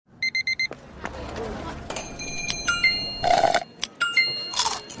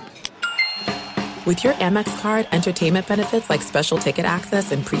With your Amex card, entertainment benefits like special ticket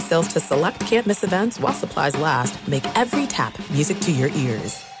access and pre-sales to select can't-miss events while supplies last make every tap music to your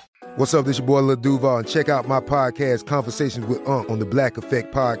ears. What's up, this your boy Lil Duval, and check out my podcast, Conversations with Unc, on the Black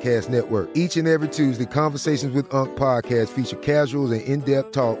Effect Podcast Network. Each and every Tuesday, Conversations with Unc podcast feature casual and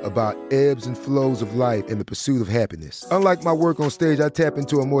in-depth talk about ebbs and flows of life and the pursuit of happiness. Unlike my work on stage, I tap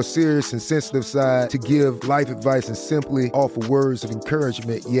into a more serious and sensitive side to give life advice and simply offer words of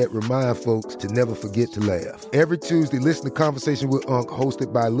encouragement, yet remind folks to never forget to laugh. Every Tuesday, listen to Conversations with Unc,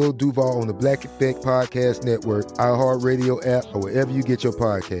 hosted by Lil Duval on the Black Effect Podcast Network, iHeartRadio app, or wherever you get your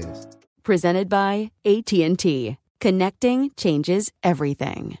podcasts. Presented by AT&T. Connecting changes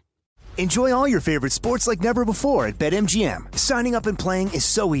everything. Enjoy all your favorite sports like never before at BetMGM. Signing up and playing is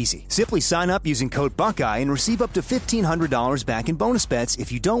so easy. Simply sign up using code Buckeye and receive up to $1,500 back in bonus bets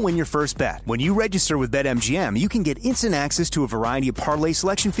if you don't win your first bet. When you register with BetMGM, you can get instant access to a variety of parlay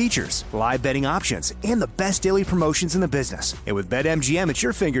selection features, live betting options, and the best daily promotions in the business. And with BetMGM at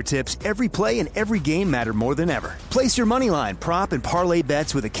your fingertips, every play and every game matter more than ever. Place your moneyline, prop, and parlay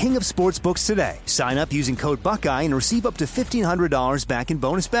bets with the king of sportsbooks today. Sign up using code Buckeye and receive up to $1,500 back in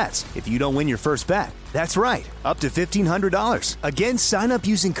bonus bets if you don't win your first bet. That's right, up to $1,500. Again, sign up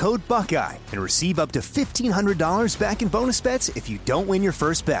using code Buckeye and receive up to $1,500 back in bonus bets if you don't win your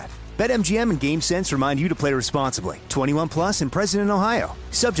first bet. BetMGM and GameSense remind you to play responsibly. 21 plus and present in Ohio.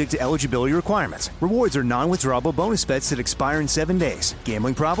 Subject to eligibility requirements. Rewards are non-withdrawable bonus bets that expire in 7 days.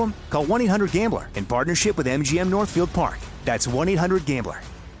 Gambling problem? Call 1-800-GAMBLER in partnership with MGM Northfield Park. That's 1-800-GAMBLER.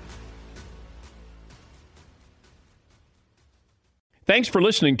 Thanks for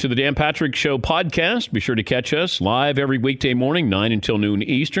listening to the Dan Patrick Show podcast. Be sure to catch us live every weekday morning, 9 until noon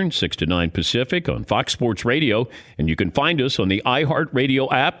Eastern, 6 to 9 Pacific on Fox Sports Radio. And you can find us on the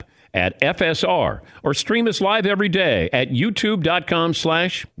iHeartRadio app at FSR or stream us live every day at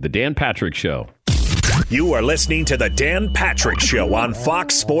youtube.com/The Dan Patrick Show. You are listening to the Dan Patrick Show on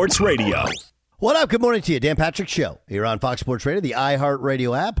Fox Sports Radio. What up? Good morning to you. Dan Patrick Show here on Fox Sports Radio, the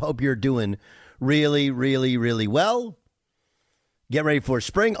iHeartRadio app. Hope you're doing really, really, really well. Get ready for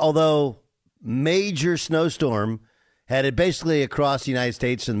spring, although major snowstorm headed basically across the United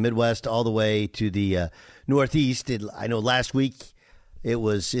States from the Midwest all the way to the Northeast. I know last week it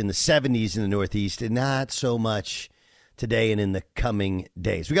was in the 70s in the Northeast, and not so much today and in the coming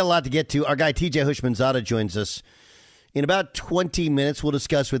days. We got a lot to get to. Our guy TJ Hushmanzada joins us in about 20 minutes. We'll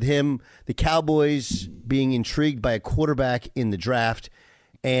discuss with him the Cowboys being intrigued by a quarterback in the draft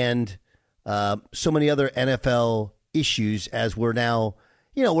and so many other NFL issues as we're now,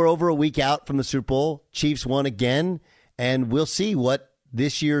 we're over a week out from the Super Bowl. Chiefs won again, and we'll see what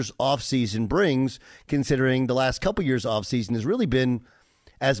this year's offseason brings, considering the last couple years' offseason has really been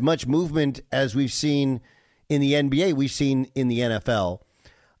as much movement as we've seen in the NBA, we've seen in the NFL.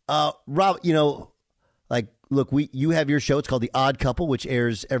 Rob, look, you have your show. It's called The Odd Couple, which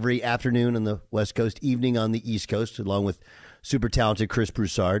airs every afternoon on the West Coast, evening on the East Coast, along with super talented Chris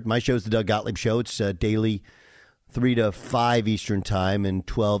Broussard. My show is The Doug Gottlieb Show. It's daily 3 to 5 Eastern time and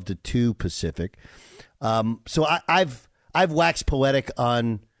 12 to 2 Pacific. So I've waxed poetic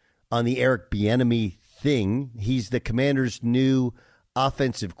on the Eric Bieniemy thing. He's the Commanders' new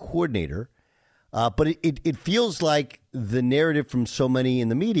offensive coordinator. But it feels like the narrative from so many in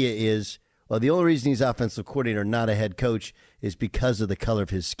the media is, well, the only reason he's offensive coordinator, not a head coach, is because of the color of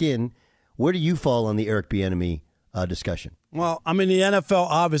his skin. Where do you fall on the Eric Bieniemy discussion? Well, I mean, the NFL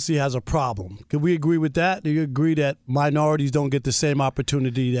obviously has a problem. Can we agree with that? Do you agree that minorities don't get the same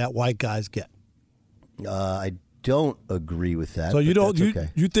opportunity that white guys get? I don't agree with that. So you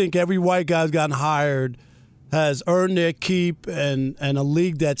think every white guy's gotten hired has earned their keep and a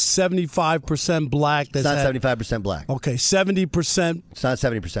league that's 75% black. It's not 75% black. Okay, 70%. It's not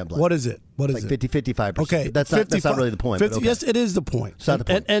 70% black. What is it? What is it? 55%. Okay, that's not really the point. 50, okay. Yes, it is the point. It's not the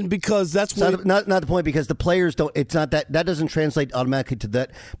point. And because that's what not the point, because the players don't. It's not that doesn't translate automatically to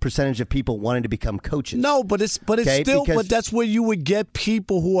that percentage of people wanting to become coaches. No, but it's still. But that's where you would get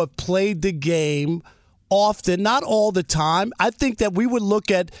people who have played the game often, not all the time. I think that we would look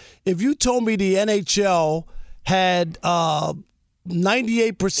at, if you told me the NHL had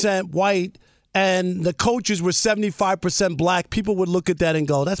 98% white and the coaches were 75% black, people would look at that and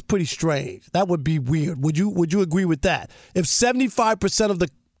go, that's pretty strange. That would be weird. Would you agree with that? If 75% of the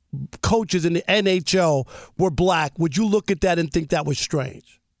coaches in the NHL were black, would you look at that and think that was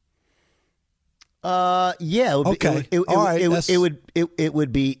strange? Yeah. Okay. It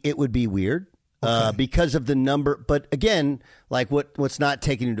would be weird. Okay. Because of the number. But again, like what's not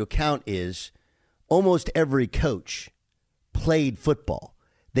taken into account is almost every coach played football.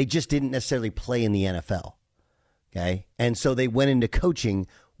 They just didn't necessarily play in the NFL. Okay. And so they went into coaching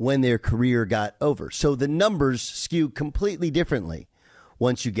when their career got over. So the numbers skew completely differently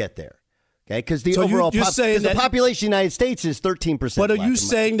once you get there. Okay, because the overall the population of the United States is 13%. But are you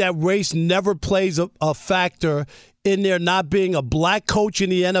saying that race never plays a factor in there not being a black coach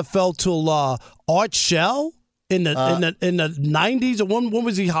in the NFL till Art Shell in the 90s? Or when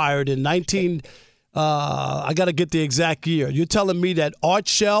was he hired in 19? I got to get the exact year. You're telling me that Art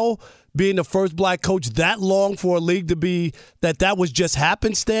Shell, being the first black coach that long for a league to be that was just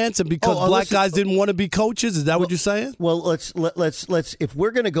happenstance, and because black guys didn't want to be coaches? Is that what you're saying? Well, let's if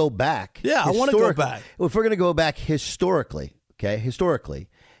we're going to go back, I want to go back. If we're going to go back historically,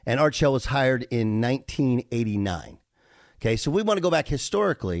 and Art Shell was hired in 1989. Okay, so we want to go back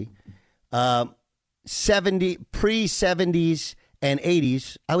historically, pre-70s and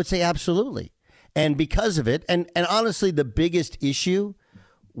 80s. I would say absolutely, and because of it, and honestly, the biggest issue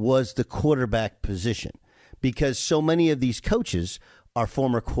was the quarterback position, because so many of these coaches are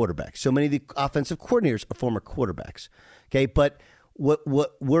former quarterbacks. So many of the offensive coordinators are former quarterbacks. Okay, but what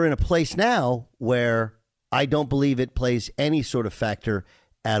we're in a place now where I don't believe it plays any sort of factor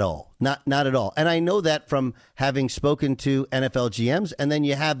at all. Not at all. And I know that from having spoken to NFL GMs, and then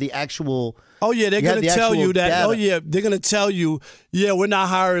you have the actual. Oh yeah, they're going to tell you that. Data. Oh yeah, they're going to tell you, we're not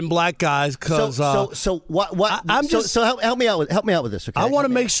hiring black guys because. So what? Help me out with this. Okay, I want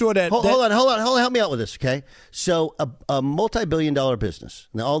to make sure that. Hold on. Help me out with this. Okay, so a multi-billion-dollar business.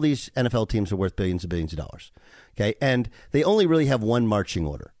 Now all these NFL teams are worth billions and billions of dollars. Okay, and they only really have one marching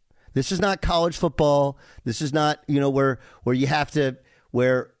order. This is not college football. This is not where you have to.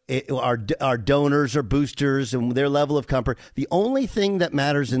 Where our donors or boosters and their level of comfort. The only thing that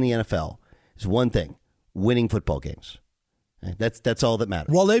matters in the NFL is one thing: winning football games. That's all that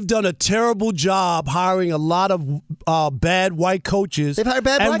matters. Well, they've done a terrible job hiring a lot of bad white coaches. They've hired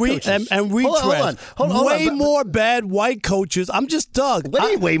bad white coaches. And retreads. Hold on. More bad white coaches. I'm just Doug. What do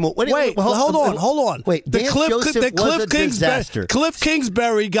you mean way more? Hold on. Wait, Cliff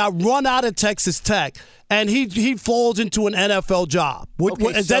Kingsbury got run out of Texas Tech, and he falls into an NFL job.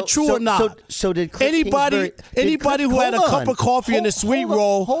 Is that true or not? So did Cliff Kingsbury, who had a cup of coffee and a sweet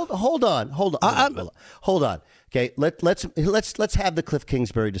roll? Hold on. Okay, let's have the Cliff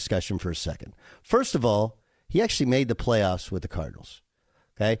Kingsbury discussion for a second. First of all, he actually made the playoffs with the Cardinals.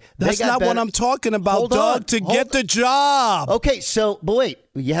 Okay, that's not what I'm talking about, Doug. Get the job. Okay, but wait,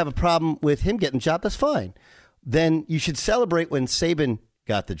 you have a problem with him getting the job. That's fine. Then you should celebrate when Saban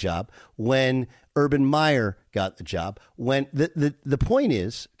got the job, when Urban Meyer got the job. When the point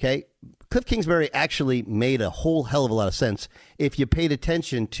is, okay, Cliff Kingsbury actually made a whole hell of a lot of sense if you paid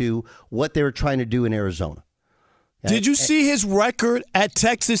attention to what they were trying to do in Arizona. Did you see his record at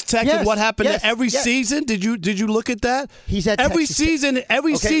Texas Tech and what happened every season? Did you look at that? He's at every Texas season.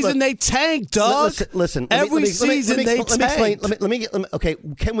 Every season they tank, Doug. Listen. Every season they tank. Okay,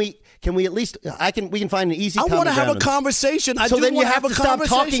 can we at least? We can find an easy. I want to have a conversation. So then you have to stop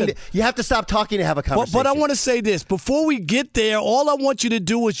talking. You have to stop talking to have a conversation. But I want to say this before we get there. All I want you to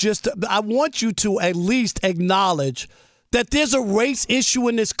do is I want you to at least acknowledge that there's a race issue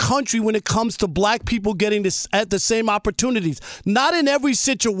in this country when it comes to black people getting at the same opportunities. Not in every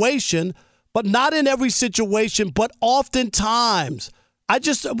situation, but oftentimes.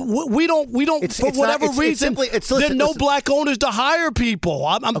 We don't for whatever reason, there are no black owners to hire people.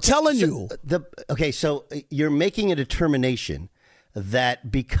 I'm telling you. So you're making a determination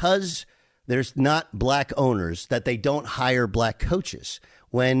that because there's not black owners that they don't hire black coaches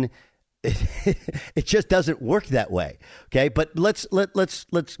when it just doesn't work that way. Okay, but let's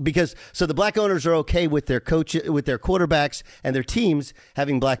because the black owners are okay with their quarterbacks and their teams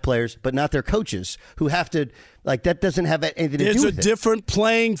having black players, but not their coaches who have to that doesn't have anything to do with it. It's a different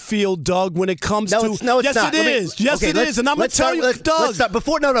playing field, Doug, when it comes to it's not. It is. Yes, it is. And I'm going to tell you, Doug. Let's start.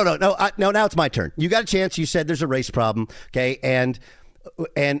 Before no. Now it's my turn. You got a chance. You said there's a race problem. Okay, and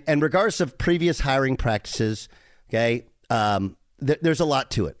regardless of previous hiring practices, okay. There's a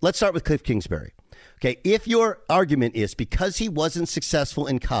lot to it. Let's start with Cliff Kingsbury. Okay, if your argument is because he wasn't successful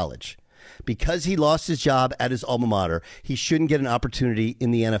in college, because he lost his job at his alma mater, he shouldn't get an opportunity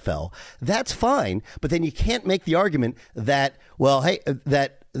in the NFL, that's fine. But then you can't make the argument that,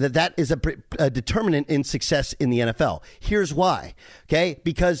 that is a determinant in success in the NFL. Here's why. Okay,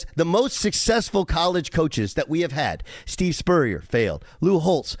 because the most successful college coaches that we have had, Steve Spurrier failed, Lou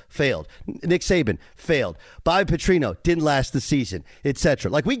Holtz failed, Nick Saban failed, Bobby Petrino didn't last the season,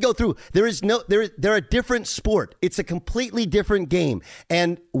 etc. Like we go through, they're a different sport. It's a completely different game,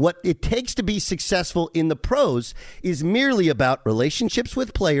 and what it takes to be successful in the pros is merely about relationships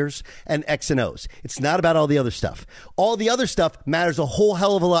with players and X and O's. It's not about all the other stuff. All the other stuff stuff matters a whole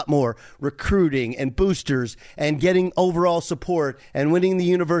hell of a lot more. Recruiting and boosters and getting overall support and winning the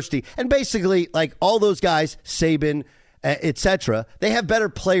university. And basically, like all those guys, Saban, etc., they have better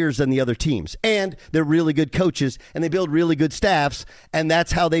players than the other teams, and they're really good coaches, and they build really good staffs, and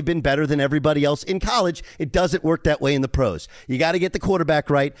that's how they've been better than everybody else in college. It doesn't work that way in the pros. You got to get the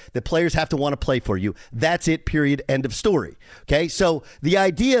quarterback right. The players have to want to play for you. That's it, period, end of story. Okay, so the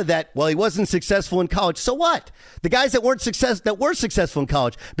idea that, well, he wasn't successful in college, so what? The guys that were successful in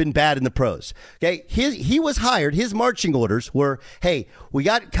college been bad in the pros. Okay, he was hired. His marching orders were, hey, we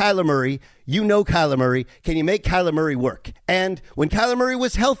got Kyler Murray. You know Kyler Murray. Can you make Kyler Murray work? And when Kyler Murray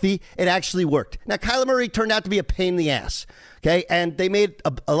was healthy, it actually worked. Now, Kyler Murray turned out to be a pain in the ass, okay? And they made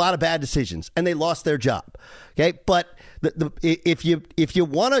a lot of bad decisions, and they lost their job, okay? But if you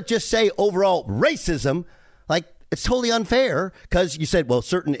want to just say overall racism, like, it's totally unfair because you said, well,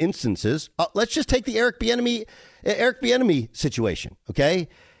 certain instances. Let's just take the Eric Bieniemy situation, okay?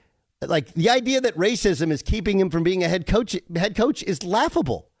 Like, the idea that racism is keeping him from being a head coach is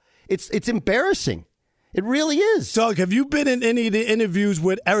laughable. It's embarrassing. It really is. Doug, have you been in any of the interviews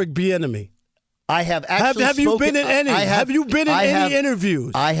with Eric Bieniemy? I have actually have you been in any? Have you been in any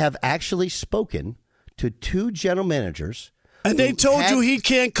interviews? I have actually spoken to 2 general managers. And they told you he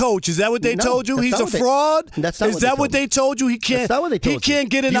can't coach. Is that what they told you? He's a fraud? Is that what they told you? He can't. That's not what they told you. He can't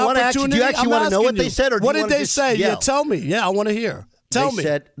get an opportunity. Do you actually want to know what they said? Or what did they say? Yeah, tell me. Yeah, I want to hear. Tell me.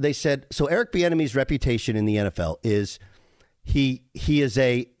 They said, so Eric Bieniemy's reputation in the NFL is he is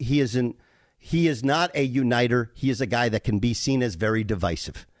not a uniter. He is a guy that can be seen as very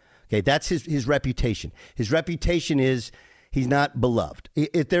divisive. Okay, that's his reputation. His reputation is he's not beloved.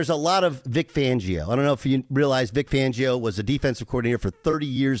 There's a lot of Vic Fangio. I don't know if you realize Vic Fangio was a defensive coordinator for 30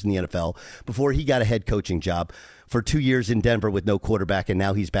 years in the NFL before he got a head coaching job for 2 years in Denver with no quarterback, and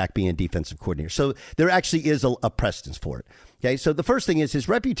now he's back being a defensive coordinator. So there actually is a precedence for it. Okay, so the first thing is his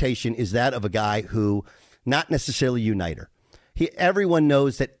reputation is that of a guy who not necessarily a uniter. Everyone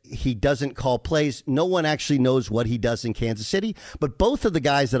knows that he doesn't call plays. No one actually knows what he does in Kansas City. But both of the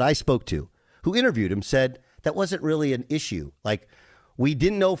guys that I spoke to who interviewed him said that wasn't really an issue. Like, we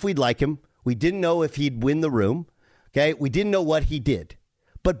didn't know if we'd like him. We didn't know if he'd win the room. Okay, we didn't know what he did.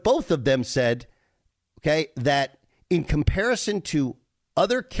 But both of them said, okay, that in comparison to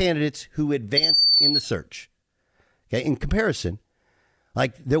other candidates who advanced in the search, okay, in comparison,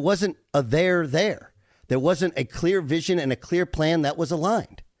 like there wasn't a there. There wasn't a clear vision and a clear plan that was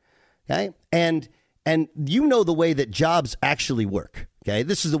aligned. Okay. And you know the way that jobs actually work. Okay.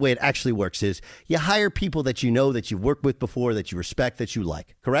 This is the way it actually works is you hire people that you know, that you've worked with before, that you respect, that you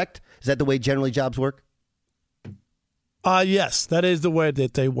like. Correct? Is that the way generally jobs work? Yes, that is the way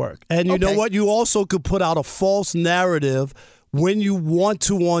that they work. And you know what? You also could put out a false narrative when you want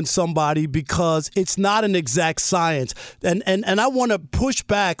to on somebody because it's not an exact science. And I want to push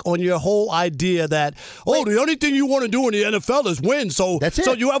back on your whole idea that, the only thing you want to do in the NFL is win. So that's it.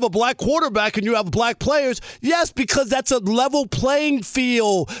 So you have a black quarterback and you have black players. Yes, because that's a level playing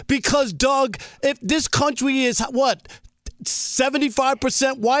field. Because, Doug, if this country is,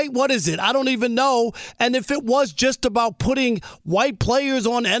 75% white? What is it? I don't even know. And if it was just about putting white players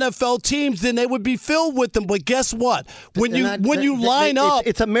on NFL teams, then they would be filled with them. But guess what? When you line up,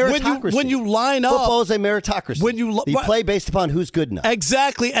 it's a meritocracy. When you line up, football is a meritocracy. When you play based upon who's good enough.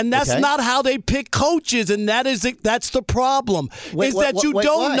 Exactly, and that's not how they pick coaches, and that's the problem. You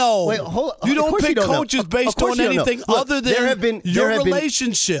don't pick coaches based on anything other than your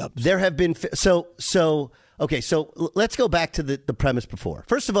relationship. There have been Okay, so let's go back to the premise before.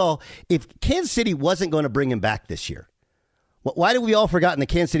 First of all, if Kansas City wasn't going to bring him back this year, why did we all forgotten that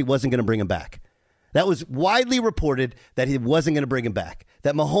Kansas City wasn't going to bring him back? That was widely reported that he wasn't going to bring him back,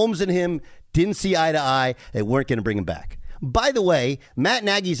 that Mahomes and him didn't see eye to eye. They weren't going to bring him back. By the way, Matt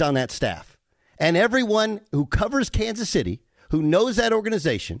Nagy's on that staff, and everyone who covers Kansas City, who knows that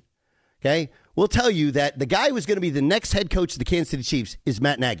organization, okay, will tell you that the guy who's going to be the next head coach of the Kansas City Chiefs is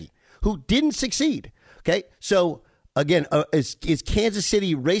Matt Nagy, who didn't succeed. Okay, so again, is Kansas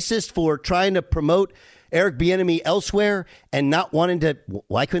City racist for trying to promote Eric Bieniemy elsewhere and not wanting to?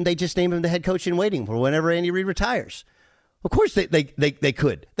 Why couldn't they just name him the head coach in waiting for whenever Andy Reid retires? Of course they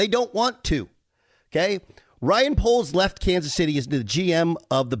could. They don't want to. Okay, Ryan Poles left Kansas City as the GM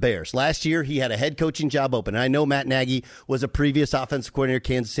of the Bears. Last year, he had a head coaching job open. And I know Matt Nagy was a previous offensive coordinator at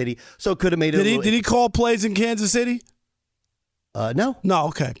Kansas City, so it could have made it. Did he call plays in Kansas City? No. No,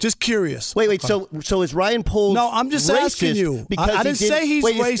 okay. Just curious. Wait. Okay. So is Ryan Poles? No, I'm just asking you. I didn't say he's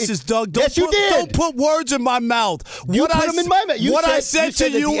racist, Doug. Yes, you did. Don't put words in my mouth. You put them in my mouth. What I said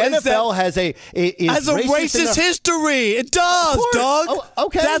to you is that the NFL has a racist history. It does, Doug. Oh,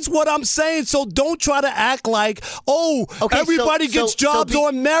 okay. That's what I'm saying. So don't try to act like, everybody gets jobs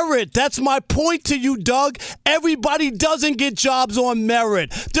on merit. That's my point to you, Doug. Everybody doesn't get jobs on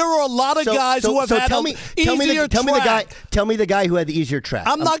merit. There are a lot of guys who have had easier track. Tell me the guy who had the easier track.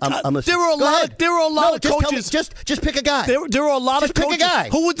 I'm not. There were a lot of coaches. Just pick a guy. There were a lot of coaches. Pick a guy.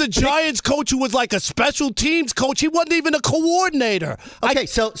 Who was the Giants coach who was like a special teams coach? He wasn't even a coordinator. Okay,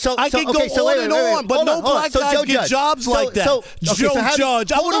 I can go on and on, but no black guys get jobs like that. Joe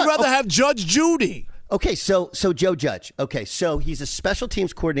Judge. I would rather have Judge Judy. Okay, so Joe Judge. Okay, so he's a special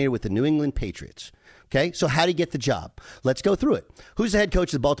teams coordinator with the New England Patriots. Okay, so how did he get the job? Let's go through it. Who's the head coach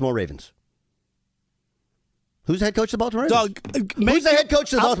of the Baltimore Ravens? Who's the head coach of the Baltimore Ravens? Doug, who's the head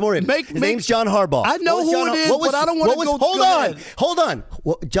coach of the Baltimore Ravens? His name's John Harbaugh. I know who it is, but I don't want to go. Hold on.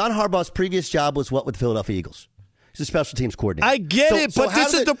 Well, John Harbaugh's previous job was what with the Philadelphia Eagles? He's a special teams coordinator. I get it, but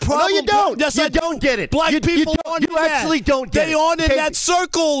this is the problem. No, you don't. Yes, you don't get it. Black people aren't in that. You actually don't get it. They aren't in that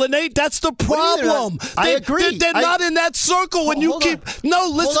circle, and that's the problem. I agree. They're not in that circle, and you keep.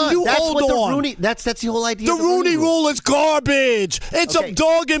 No, listen, you hold on. That's the whole idea. The Rooney Rule is garbage. It's a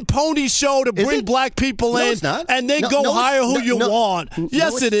dog and pony show to bring black people in, and then go hire who you want.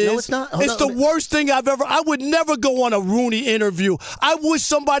 Yes, it is. No, it's not. It's the worst thing I've ever. I would never go on a Rooney interview. I wish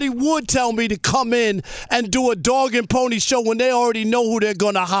somebody would tell me to come in and do a dog and pony show when they already know who they're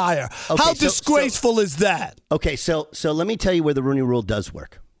going to hire. Okay, how disgraceful is that? Okay, so let me tell you where the Rooney Rule does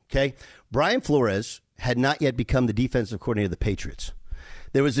work. Okay, Brian Flores had not yet become the defensive coordinator of the Patriots.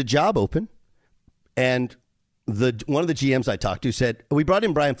 There was a job open, and one of the GMs I talked to said, we brought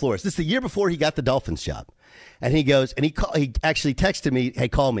in Brian Flores. This is the year before he got the Dolphins job. And he goes, and he actually texted me, hey,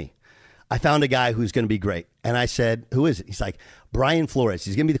 call me. I found a guy who's going to be great. And I said, who is it? He's like, Brian Flores.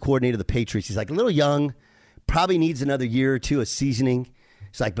 He's going to be the coordinator of the Patriots. He's like a little young, probably needs another year or two of seasoning.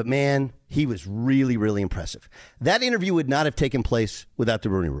 He's like, but man, he was really, really impressive. That interview would not have taken place without the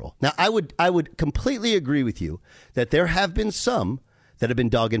Rooney Rule. Now, I would completely agree with you that there have been some that have been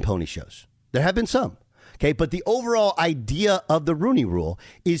dog and pony shows. There have been some. Okay, but the overall idea of the Rooney Rule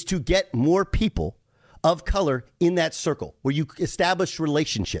is to get more people of color in that circle where you establish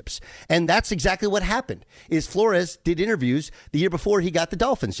relationships. And that's exactly what happened. Is Flores did interviews the year before he got the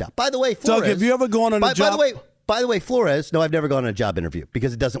Dolphins job. By the way, Flores, Doug, have you ever gone on a job? By the way, Flores, no, I've never gone on a job interview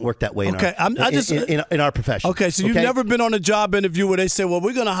because it doesn't work that way in our profession. Okay, so you've never been on a job interview where they say, well,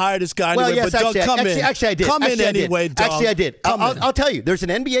 we're going to hire this guy anyway, but Doug, come in. Actually, I did. Come in anyway, Doug. Actually, I did. I'll tell you, there's an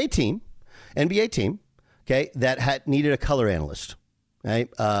NBA team, okay, that needed a color analyst, right?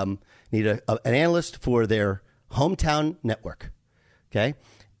 Needed an analyst for their hometown network, okay?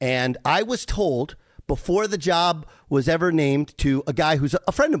 And I was told before the job was ever named to a guy who's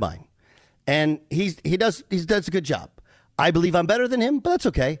a friend of mine. And he does a good job. I believe I'm better than him, but that's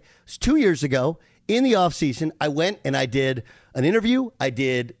okay. It's 2 years ago in the offseason, I went and I did an interview. I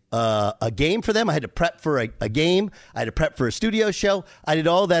did a game for them. I had to prep for a game. I had to prep for a studio show. I did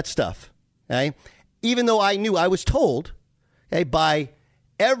all that stuff. Okay? Even though I knew, I was told by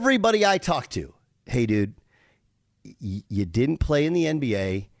everybody I talked to, hey, dude, you didn't play in the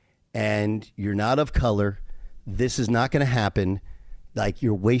NBA and you're not of color. This is not going to happen. Like,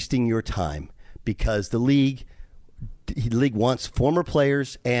 you're wasting your time because the league wants former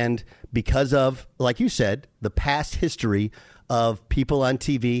players, and because of, like you said, the past history of people on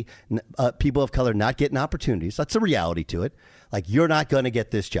TV, people of color not getting opportunities. That's a reality to it. Like, you're not going to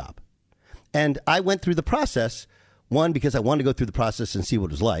get this job. And I went through the process, one, because I wanted to go through the process and see what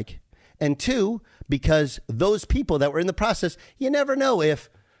it was like, and two, because those people that were in the process, you never know if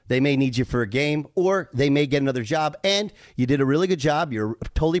they may need you for a game or they may get another job. And you did a really good job. You're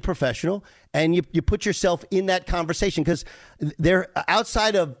totally professional. And you put yourself in that conversation because they're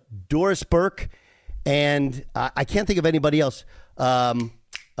outside of Doris Burke. And I can't think of anybody else.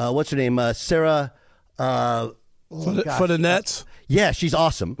 What's her name? Sarah. For the Nets? Yeah, she's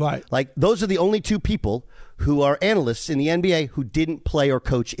awesome. Right. Like, those are the only two people who are analysts in the NBA who didn't play or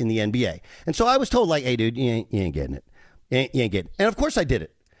coach in the NBA. And so I was told, like, hey, dude, you ain't getting it. You ain't getting it. And of course I did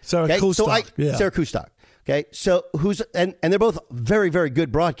it. Sarah Kustok. Sarah Kustok. Okay. So and they're both very, very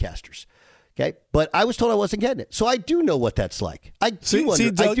good broadcasters. Okay. But I was told I wasn't getting it. So I do know what that's like. I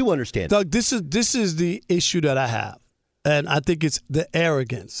do understand. Doug, this is the issue that I have. And I think it's the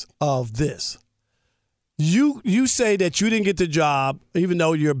arrogance of this. You say that you didn't get the job, even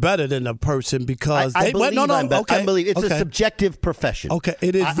though you're better than the person because I believe I believe it's okay. a subjective profession. Okay,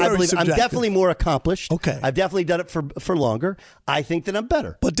 it is very subjective. I'm definitely more accomplished. Okay, I've definitely done it for longer. I think that I'm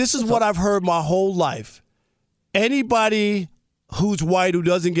better. But this is what I've heard my whole life. Anybody who's white who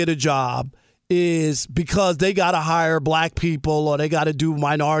doesn't get a job is because they got to hire black people or they got to do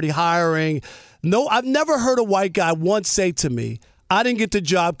minority hiring. No, I've never heard a white guy once say to me, I didn't get the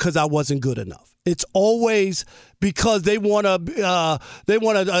job because I wasn't good enough. It's always because they want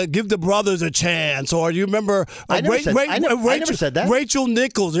to give the brothers a chance. Or you remember I never said that. Rachel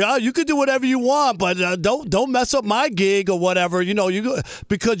Nichols. Yeah, you can do whatever you want, but don't mess up my gig or whatever.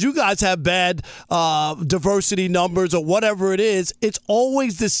 Because you guys have bad diversity numbers or whatever it is. It's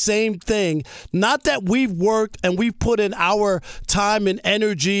always the same thing. Not that we've worked and we've put in our time and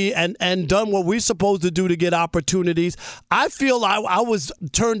energy and done what we're supposed to do to get opportunities. I feel I was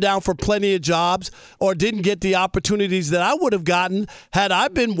turned down for plenty of jobs or didn't get the opportunities that I would have gotten had I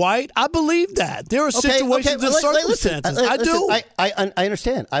been white. I believe that. There are situations and circumstances. I do. I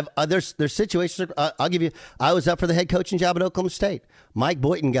understand. There's situations. I'll give you. I was up for the head coaching job at Oklahoma State. Mike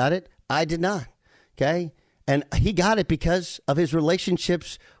Boynton got it. I did not. Okay. And he got it because of his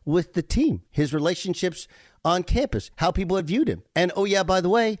relationships with the team, his relationships on campus, how people had viewed him. And, oh, yeah, by the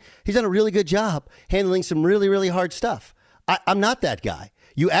way, he's done a really good job handling some really, really hard stuff. I'm not that guy.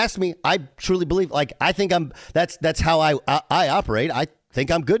 You asked me, I truly believe, I think that's how I operate. I think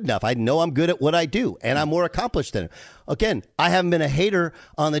I'm good enough. I know I'm good at what I do, and I'm more accomplished than him. Again, I haven't been a hater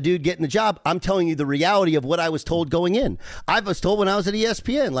on the dude getting the job. I'm telling you the reality of what I was told going in. I was told when I was at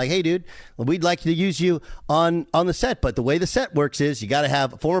ESPN, hey, dude, we'd like to use you on the set, but the way the set works is you got to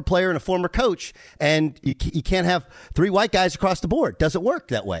have a former player and a former coach, and you can't have 3 white guys across the board. Doesn't work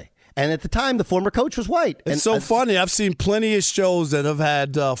that way. And at the time, the former coach was white. It's so funny. I've seen plenty of shows that have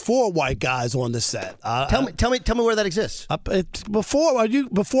had 4 white guys on the set. Tell me where that exists. Before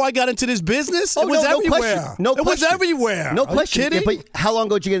I got into this business, it was everywhere. It was everywhere. No question. Are you kidding? Yeah, but how long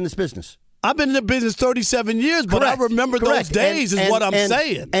ago did you get in this business? I've been in the business 37 years, but I remember those days is what I'm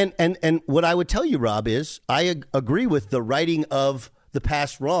saying. And what I would tell you, Rob, is I agree with the righting of the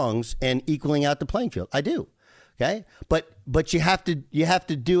past wrongs and equaling out the playing field. I do. Okay, but you have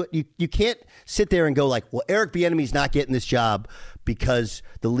to do it. You can't sit there and go well, Eric Bieniemy's not getting this job because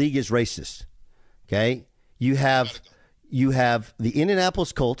the league is racist. Okay, you have the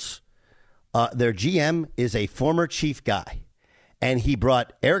Indianapolis Colts. Their GM is a former Chief guy, and he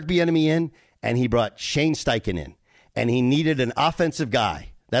brought Eric Bieniemy in, and he brought Shane Steichen in, and he needed an offensive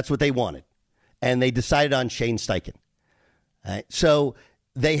guy. That's what they wanted, and they decided on Shane Steichen. All right? So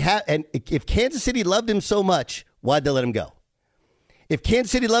they have, and if Kansas City loved him so much, why'd they let him go? If Kansas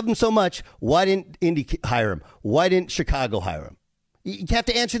City loved him so much, why didn't Indy hire him? Why didn't Chicago hire him? You have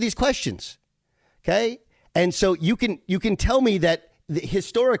to answer these questions, okay? And so you can tell me that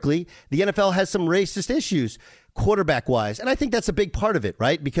historically the NFL has some racist issues, quarterback-wise, and I think that's a big part of it,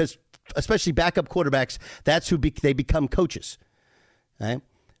 right? Because especially backup quarterbacks, that's who they become coaches, right?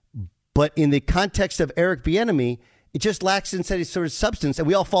 But in the context of Eric Bieniemy, it just lacks in any sort of substance, and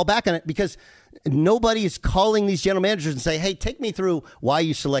we all fall back on it because nobody is calling these general managers and say, hey, take me through why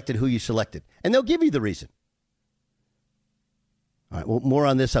you selected who you selected. And they'll give you the reason. All right, well, more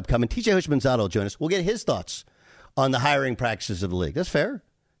on this upcoming. TJ Hushmanzado will join us. We'll get his thoughts on the hiring practices of the league. That's fair.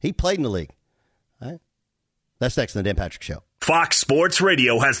 He played in the league. All right. That's next on the Dan Patrick Show. Fox Sports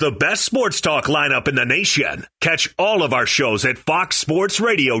Radio has the best sports talk lineup in the nation. Catch all of our shows at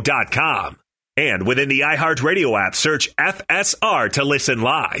foxsportsradio.com. And within the iHeartRadio app, search FSR to listen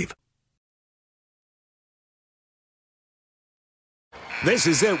live. This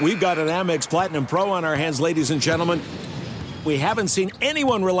is it. We've got an Amex Platinum Pro on our hands, ladies and gentlemen. We haven't seen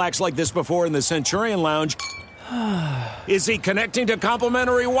anyone relax like this before in the Centurion Lounge. Is he connecting to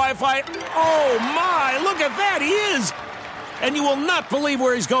complimentary Wi-Fi? Oh, my. Look at that. He is. And you will not believe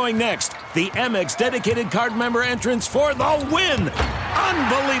where he's going next. The Amex dedicated card member entrance for the win.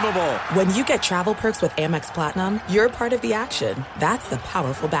 Unbelievable. When you get travel perks with Amex Platinum, you're part of the action. That's the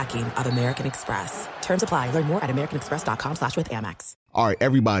powerful backing of American Express. Terms apply. Learn more at americanexpress.com/withAmex. All right,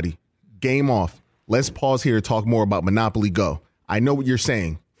 everybody, game off. Let's pause here to talk more about Monopoly Go. I know what you're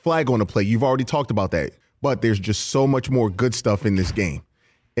saying. Flag on the play. You've already talked about that. But there's just so much more good stuff in this game.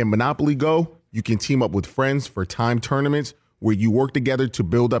 In Monopoly Go, you can team up with friends for timed tournaments where you work together to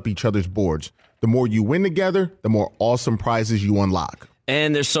build up each other's boards. The more you win together, the more awesome prizes you unlock.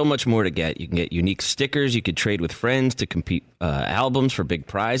 And there's so much more to get. You can get unique stickers. You could trade with friends to compete albums for big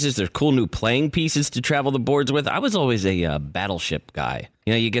prizes. There's cool new playing pieces to travel the boards with. I was always a battleship guy.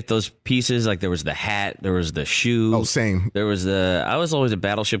 You know, you get those pieces, like there was the hat, there was the shoe. Oh, same. There was I was always a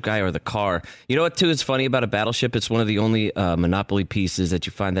Battleship guy, or the car. You know what, too, is funny about a Battleship? It's one of the only Monopoly pieces that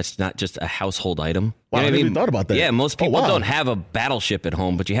you find that's not just a household item. Wow, You know I what never even thought about that. Yeah, most people wow. don't have a Battleship at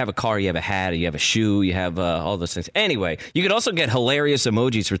home, but you have a car, you have a hat, you have a shoe, you have all those things. Anyway, you can also get hilarious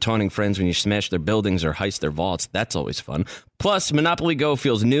emojis for taunting friends when you smash their buildings or heist their vaults. That's always fun. Plus, Monopoly Go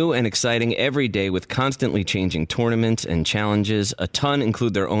feels new and exciting every day with constantly changing tournaments and challenges. A ton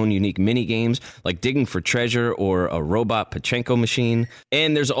include their own unique mini games, like digging for treasure or a robot Pachinko machine.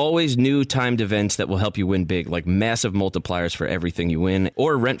 And there's always new timed events that will help you win big, like massive multipliers for everything you win,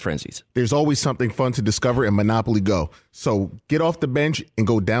 or rent frenzies. There's always something fun to discover in Monopoly Go. So get off the bench and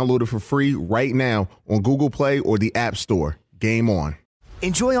go download it for free right now on Google Play or the App Store. Game on.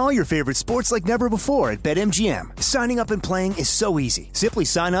 Enjoy all your favorite sports like never before at BetMGM. Signing up and playing is so easy. Simply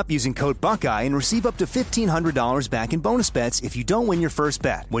sign up using code Buckeye and receive up to $1,500 back in bonus bets if you don't win your first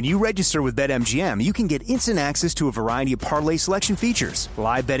bet. When you register with BetMGM, you can get instant access to a variety of parlay selection features,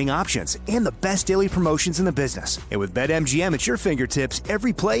 live betting options, and the best daily promotions in the business. And with BetMGM at your fingertips,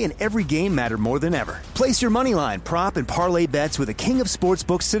 every play and every game matter more than ever. Place your moneyline, prop, and parlay bets with the king of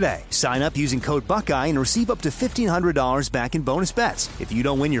sportsbooks today. Sign up using code Buckeye and receive up to $1,500 back in bonus bets if you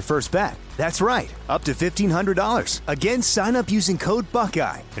don't win your first bet. That's right, up to $1,500. Again, sign up using code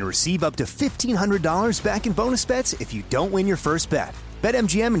Buckeye and receive up to $1,500 back in bonus bets if you don't win your first bet.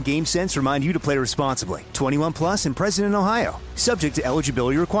 BetMGM and GameSense remind you to play responsibly. 21 plus and present in Ohio. Subject to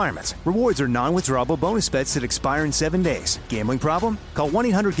eligibility requirements. Rewards are non-withdrawable bonus bets that expire in 7 days. Gambling problem? Call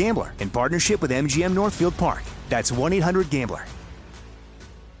 1-800-GAMBLER in partnership with MGM Northfield Park. That's 1-800-GAMBLER.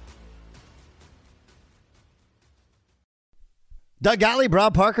 Doug Gottlieb,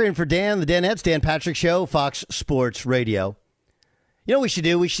 Rob Parker, and for Dan, the Danettes, Dan Patrick Show, Fox Sports Radio. You know what we should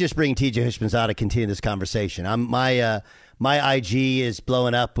do? We should just bring TJ Houshmandzadeh to continue this conversation. My IG is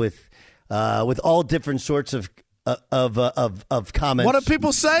blowing up with all different sorts of comments. What are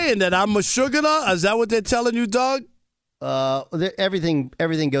people saying? That I'm a sugar? Is that what they're telling you, Doug?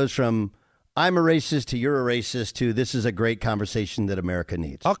 Everything goes from I'm a racist to you're a racist to this is a great conversation that America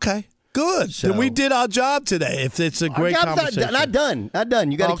needs. Okay. Good. So, then we did our job today. If it's a great conversation. Not done.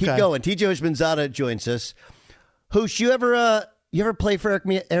 You got to keep going. TJ Houshmandzadeh joins us. Hoosh, you ever play for Eric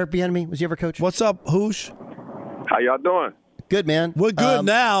Bieniemy? Was you ever coach? What's up, Hoosh? How y'all doing? Good, man. We're good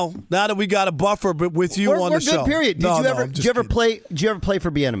now. Now that we got a buffer with you on the show. We're good. Period. Did you ever play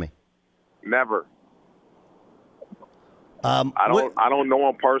for Bieniemy? Never. I don't know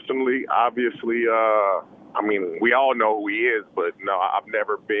him personally. Obviously, I mean, we all know who he is, but no, I've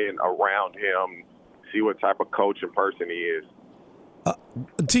never been around him, see what type of coach and person he is.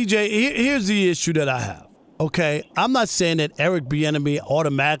 TJ, here's the issue that I have. Okay, I'm not saying that Eric Bieniemy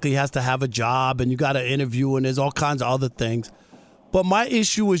automatically has to have a job and you got to interview and there's all kinds of other things. But my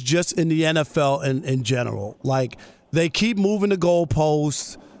issue is just in the NFL in general. Like, they keep moving the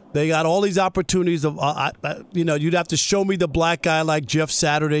goalposts. They got all these opportunities of, you'd have to show me the black guy like Jeff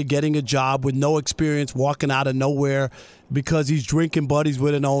Saturday getting a job with no experience, walking out of nowhere because he's drinking buddies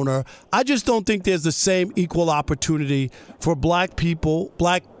with an owner. I just don't think there's the same equal opportunity for black people,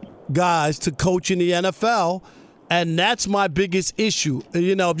 black guys to coach in the NFL, and that's my biggest issue.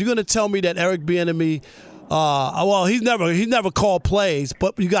 You know, if you're going to tell me that Eric Bieniemy, he's never called plays,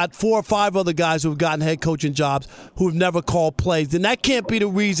 but you got 4 or 5 other guys who've gotten head coaching jobs who've never called plays, then that can't be the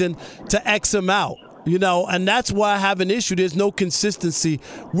reason to X him out. You know, and that's why I have an issue. There's no consistency.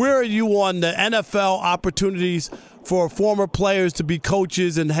 Where are you on the NFL opportunities for former players to be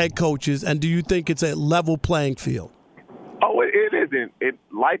coaches and head coaches, and do you think it's a level playing field? Oh, it isn't.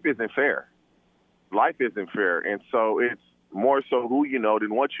 Life isn't fair. Life isn't fair, and so it's more so who you know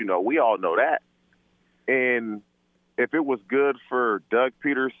than what you know. We all know that. And if it was good for Doug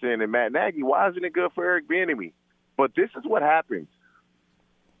Peterson and Matt Nagy, why isn't it good for Eric Bieniemy? But this is what happens.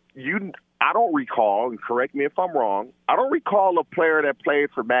 I don't recall, and correct me if I'm wrong, I don't recall a player that played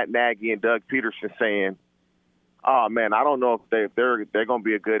for Matt Nagy and Doug Peterson saying, "Oh man, I don't know if they're going to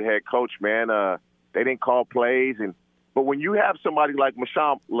be a good head coach, man. They didn't call plays." But when you have somebody like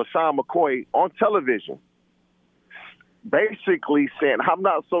LaShawn McCoy on television, basically saying, "I'm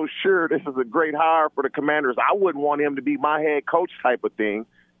not so sure this is a great hire for the Commanders. I wouldn't want him to be my head coach," type of thing.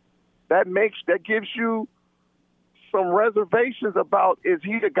 That gives you some reservations about, is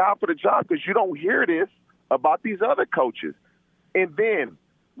he the guy for the job? Because you don't hear this about these other coaches. And then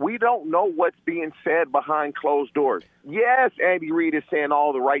we don't know what's being said behind closed doors. Yes, Andy Reid is saying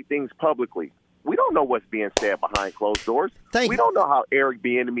all the right things publicly. We don't know what's being said behind closed doors. We don't know how Eric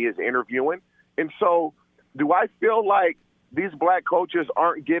Bieniemy is interviewing. And so do I feel like these black coaches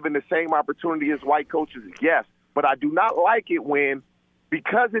aren't given the same opportunity as white coaches? Yes. But I do not like it when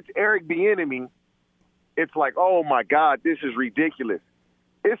because it's Eric Bieniemy, it's like, oh, my God, this is ridiculous.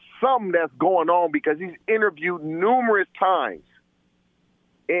 It's something that's going on because he's interviewed numerous times,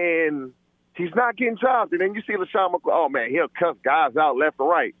 and he's not getting jobs. And then you see LaShawn McCoy, oh, man, he'll cuss guys out left or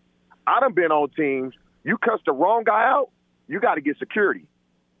right. I done been on teams. You cuss the wrong guy out, you got to get security.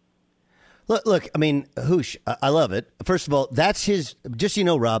 Look, I mean, Hoosh, I love it. First of all, that's his, just so you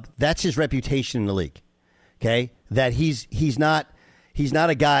know, Rob, that's his reputation in the league, okay? That he's not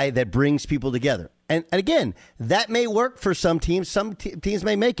a guy that brings people together. And again, that may work for some teams. Some teams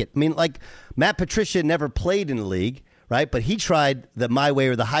may make it. I mean, like Matt Patricia never played in the league, right? But he tried the my way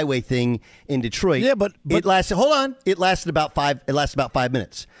or the highway thing in Detroit. Yeah, but it lasted. Hold on, it lasted about 5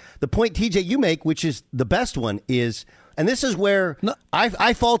 minutes. The point, TJ, you make, which is the best one, is, and this is where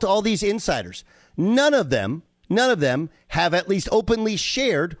I fault all these insiders. None of them have at least openly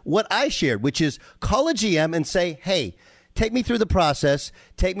shared what I shared, which is call a GM and say, hey, take me through the process.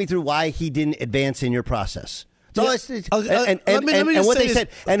 Take me through why he didn't advance in your process. And what they said,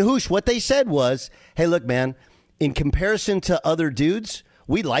 and Hoosh, what they said was, hey, look, man, in comparison to other dudes,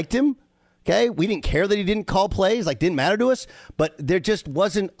 we liked him. Okay, we didn't care that he didn't call plays, like didn't matter to us. But there just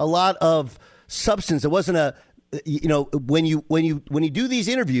wasn't a lot of substance. There wasn't a, when you do these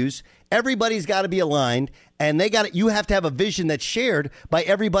interviews, everybody's got to be aligned, and you have to have a vision that's shared by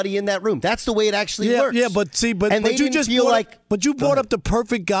everybody in that room. That's the way it actually works. Yeah, but you brought up the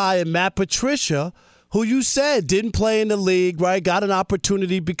perfect guy in Matt Patricia, who you said didn't play in the league, right? Got an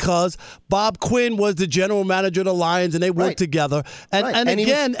opportunity because Bob Quinn was the general manager of the Lions, and they worked together. And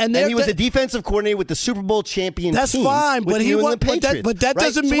he was the defensive coordinator with the Super Bowl champion. That's team fine, but that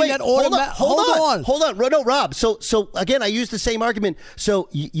doesn't mean that automatically. Hold on, no, Rob. So again, I use the same argument. So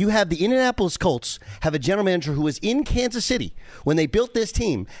you have the Indianapolis Colts have a general manager who was in Kansas City when they built this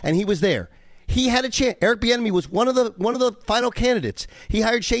team, and he was there. He had a chance. Eric Bieniemy was one of the final candidates. He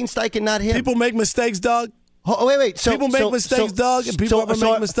hired Shane Steichen, not him. People make mistakes, Doug. Oh, wait. People make mistakes, Doug, and people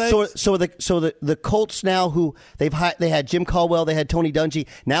make mistakes. So the Colts now, who they had Jim Caldwell, they had Tony Dungy.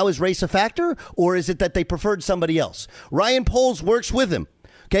 Now is race a factor, or is it that they preferred somebody else? Ryan Poles works with him.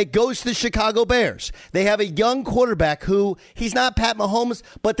 Okay, goes to the Chicago Bears. They have a young quarterback who, he's not Pat Mahomes,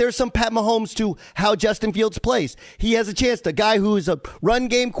 but there's some Pat Mahomes to how Justin Fields plays. He has a chance. The guy who is a run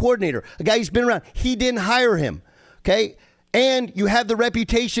game coordinator, a guy who's been around, he didn't hire him. Okay, and you have the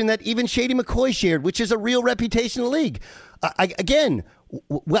reputation that even Shady McCoy shared, which is a real reputation in the league.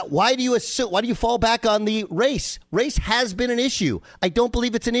 Why do you fall back on the race? Race has been an issue. I don't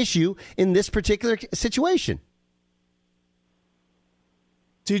believe it's an issue in this particular situation.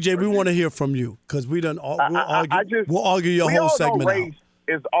 TJ, we want to hear from you because we'll argue your whole segment out. Race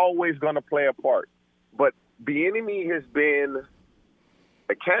is always going to play a part, but Bieniemy has been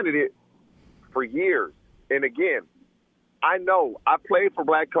a candidate for years. And again, I know I played for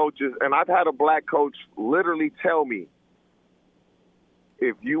black coaches, and I've had a black coach literally tell me,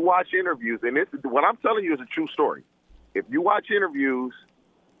 if you watch interviews, and this is what I'm telling you is a true story. If you watch interviews,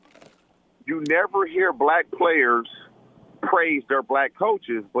 you never hear black players praise their black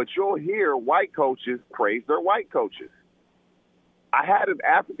coaches, but you'll hear white coaches praise their white coaches. I had an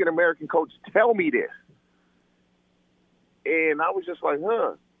African-American coach tell me this, and I was just like,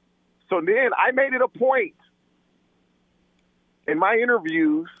 huh. So then I made it a point in my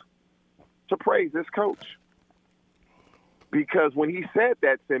interviews to praise this coach, because when he said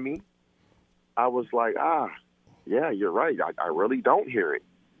that to me, I was like, yeah, you're right. I really don't hear it.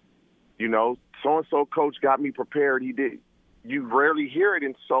 So-and-so coach got me prepared. He did. You rarely hear it.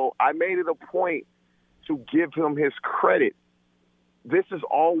 And so I made it a point to give him his credit. This is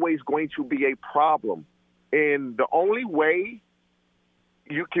always going to be a problem. And the only way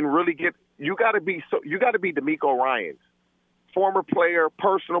you can really you got to be DeMeco Ryans. Former player,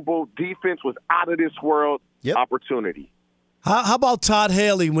 personable, defense was out of this world. Opportunity. How about Todd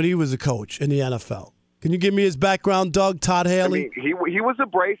Haley when he was a coach in the NFL? Can you give me his background, Doug? Todd Haley. I mean, he was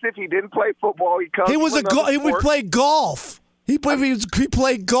abrasive. He didn't play football. He would play golf. He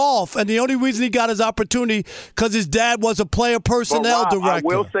played golf, and the only reason he got his opportunity because his dad was a player personnel director.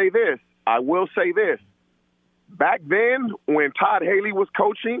 I will say this. Back then, when Todd Haley was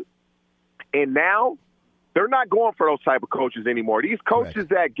coaching, and now, they're not going for those type of coaches anymore. These coaches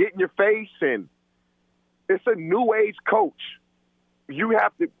that get in your face, and it's a new age coach.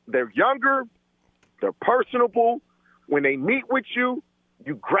 They're younger, they're personable. When they meet with you,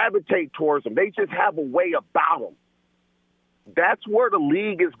 you gravitate towards them. They just have a way about them. That's where the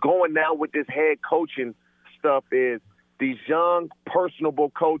league is going now with this head coaching stuff, is these young, personable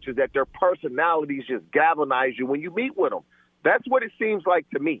coaches that their personalities just galvanize you when you meet with them. That's what it seems like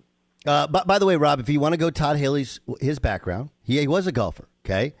to me. But by the way, Rob, if you want to go Todd Haley's his background, he was a golfer,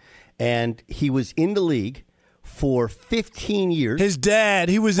 okay? And he was in the league for 15 years. His dad,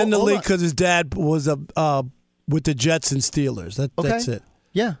 he was in the league because his dad was with the Jets and Steelers. That's it.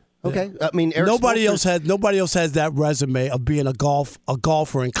 Yeah. Okay. I mean, nobody else has that resume of being a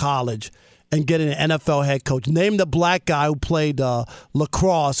golfer in college and getting an NFL head coach. Name the black guy who played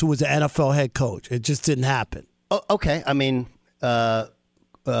lacrosse who was an NFL head coach. It just didn't happen. Oh, okay. I mean, like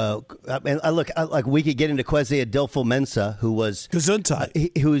we could get into Kwesi Adolfo-Mensah, who was Gesundheit.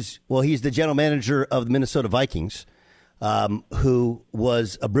 He's the general manager of the Minnesota Vikings, who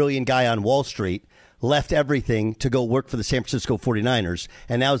was a brilliant guy on Wall Street, left everything to go work for the San Francisco 49ers,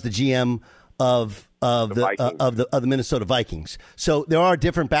 and now is the GM of the Minnesota Vikings. So there are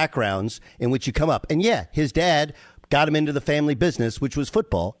different backgrounds in which you come up. And yeah, his dad got him into the family business, which was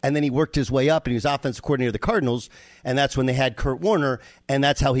football, and then he worked his way up, and he was offensive coordinator of the Cardinals, and that's when they had Kurt Warner, and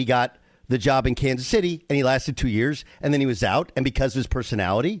that's how he got the job in Kansas City, and he lasted 2 years, and then he was out, and because of his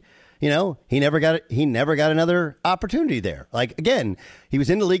personality, he never got another opportunity there. Like, again, he was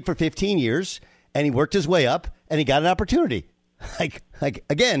in the league for 15 years, and he worked his way up, and he got an opportunity. Like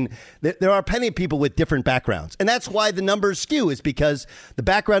again, there are plenty of people with different backgrounds. And that's why the numbers skew, is because the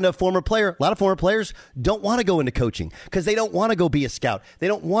background of a former player, a lot of former players don't want to go into coaching because they don't want to go be a scout. They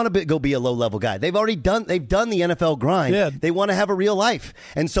don't want to go be a low-level guy. They've done the NFL grind. Yeah. They want to have a real life.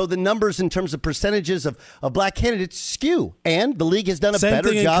 And so the numbers in terms of percentages of black candidates skew. And the league has done a better job.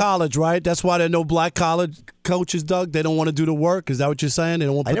 Same thing in college, right? That's why there are no black college coaches, Doug. They don't want to do the work. Is that what you're saying? They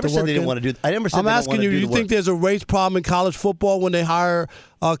don't want to put the work in? I never said they didn't want to do. I never said I'm asking you. Do you think there's a race problem in college football when they hire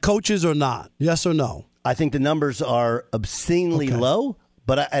coaches or not? Yes or no? I think the numbers are obscenely low,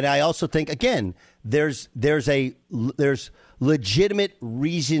 but I also think, again, there's legitimate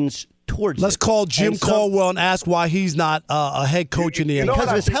reasons towards Let's call Jim Caldwell and ask why he's not a head coach in the NFL. Because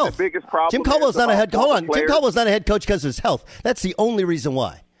of his health. Jim Caldwell's not a head coach. Hold on. Jim Caldwell's not a head coach because of his health. That's the only reason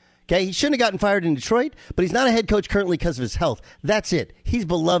why. Okay, he shouldn't have gotten fired in Detroit, but he's not a head coach currently because of his health. That's it. He's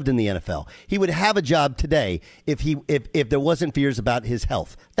beloved in the NFL. He would have a job today if there wasn't fears about his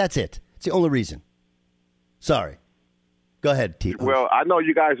health. That's it. It's the only reason. Sorry. Go ahead, T. Well, I know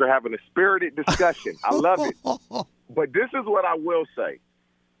you guys are having a spirited discussion. I love it. But this is what I will say.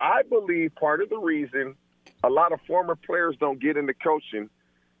 I believe part of the reason a lot of former players don't get into coaching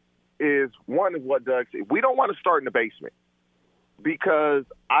is, one is what Doug said. We don't want to start in the basement. Because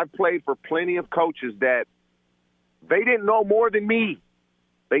I've played for plenty of coaches that they didn't know more than me.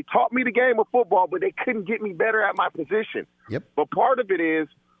 They taught me the game of football, but they couldn't get me better at my position. Yep. But part of it is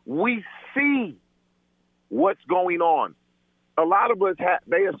we see what's going on. A lot of us,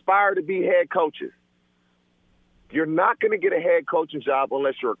 they aspire to be head coaches. You're not going to get a head coaching job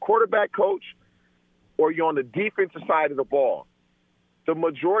unless you're a quarterback coach or you're on the defensive side of the ball. The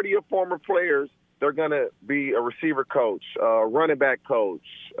majority of former players, they're going to be a receiver coach, a running back coach,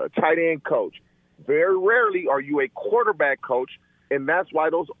 a tight end coach. Very rarely are you a quarterback coach, and that's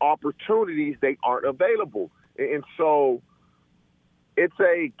why those opportunities, they aren't available. And so it's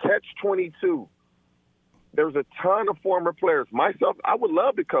a catch-22. There's a ton of former players. Myself, I would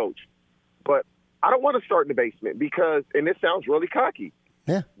love to coach, but I don't want to start in the basement because, and this sounds really cocky,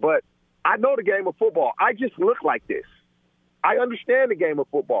 but I know the game of football. I just look like this. I understand the game of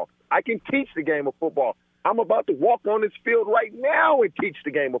football. I can teach the game of football. I'm about to walk on this field right now and teach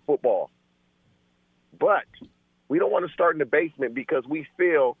the game of football. But we don't want to start in the basement because we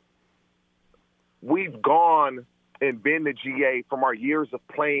feel we've gone and been the GA from our years of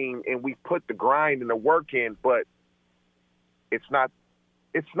playing, and we put the grind and the work in, but it's not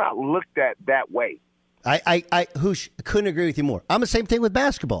looked at that way. I couldn't agree with you more. I'm the same thing with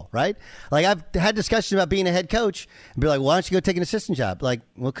basketball, right? Like, I've had discussions about being a head coach and be like, why don't you go take an assistant job? Like,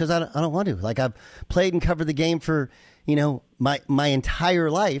 well, because I don't want to. Like, I've played and covered the game for, my entire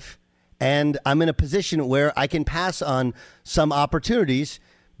life, and I'm in a position where I can pass on some opportunities,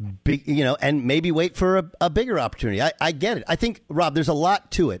 and maybe wait for a bigger opportunity. I get it. I think, Rob, there's a lot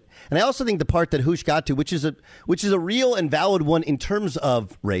to it. And I also think the part that Hoosh got to, which is a real and valid one in terms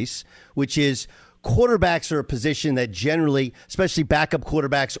of race, which is quarterbacks are a position that generally, especially backup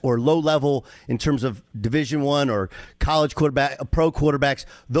quarterbacks or low level in terms of Division I or college quarterback, pro quarterbacks,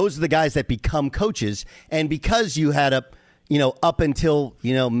 those are the guys that become coaches. And because you had up until,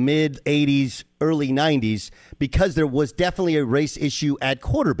 mid 80s, early 90s, because there was definitely a race issue at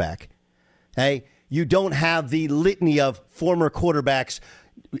quarterback, you don't have the litany of former quarterbacks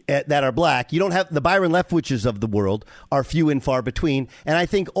that are black. You don't have the Byron Leftwiches of the world are few and far between. And I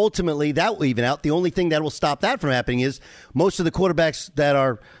think ultimately that will even out. The only thing that will stop that from happening is most of the quarterbacks that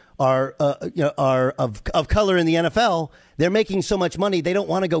are are of color in the NFL, they're making so much money they don't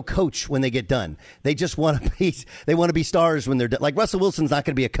want to go coach when they get done. They just want to be stars when they're done. Like Russell Wilson's not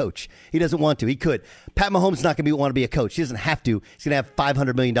going to be a coach. He doesn't want to. He could. Pat Mahomes not going to want to be a coach. He doesn't have to. He's going to have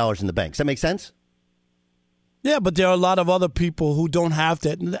 $500 million in the bank. Does that make sense? Yeah, but there are a lot of other people who don't have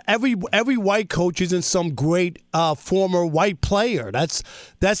that. Every white coach isn't some great former white player. That's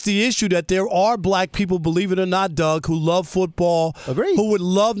the issue, that there are black people, believe it or not, Doug, who love football, Agreed. who would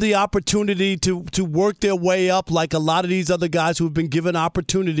love the opportunity to work their way up like a lot of these other guys who have been given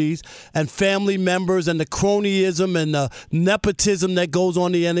opportunities, and family members and the cronyism and the nepotism that goes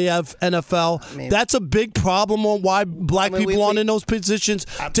on in the NFL. That's a big problem on why black people aren't in those positions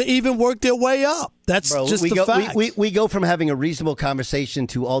to even work their way up. That's just the fact. We go from having a reasonable conversation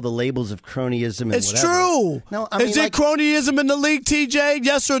to all the labels of cronyism and it's whatever. True. No, I mean, is there cronyism in the league, TJ?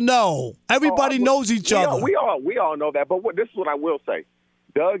 Yes or no? Everybody knows each other. We all know that. But this is what I will say.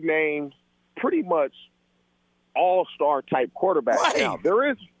 Doug named pretty much all-star type quarterbacks. Right. Now,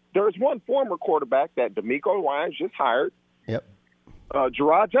 there's one former quarterback that DeMeco Ryans just hired. Yep.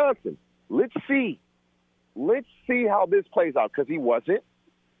 Gerard Johnson. Let's see how this plays out, because he wasn't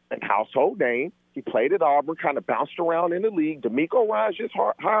a household name. He played at Auburn, kind of bounced around in the league. DeMeco Ryans just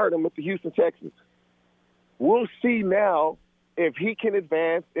hired him with the Houston Texans. We'll see now if he can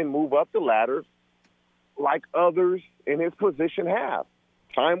advance and move up the ladder like others in his position have.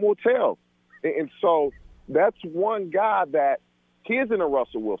 Time will tell. And so that's one guy that he isn't a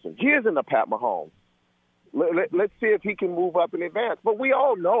Russell Wilson. He isn't a Pat Mahomes. Let's see if he can move up and advance. But we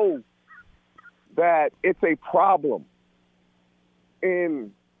all know that it's a problem.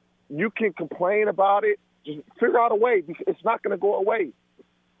 And you can complain about it. Just figure out a way, because it's not going to go away.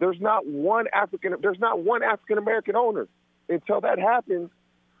 There's not one African American owner. Until that happens,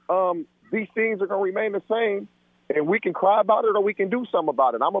 these things are going to remain the same, and we can cry about it or we can do something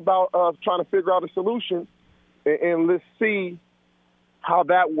about it. I'm about trying to figure out a solution, and let's see how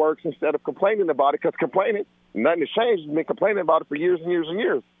that works instead of complaining about it. Because complaining, nothing has changed. We've been complaining about it for years and years and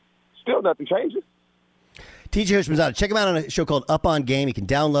years. Still, nothing changes. TJ Hirschman's on. Check him out on a show called Up on Game. You can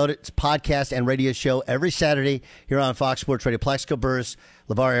download it. It's a podcast and radio show every Saturday here on Fox Sports Radio. Plaxico Burress,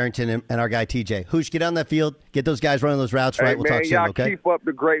 LeVar Arrington, and our guy TJ. Hoosh, get on that field. Get those guys running those routes right. We'll talk soon, okay? Keep up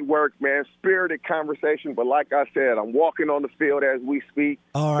the great work, man. Spirited conversation. But like I said, I'm walking on the field as we speak.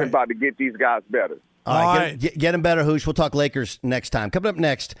 All right. I'm about to get these guys better. All right. Get them better, Hoosh. We'll talk Lakers next time. Coming up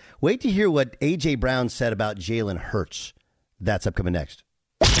next, wait to hear what A.J. Brown said about Jalen Hurts. That's upcoming next.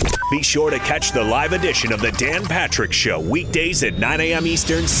 Be sure to catch the live edition of the Dan Patrick Show weekdays at 9 a.m.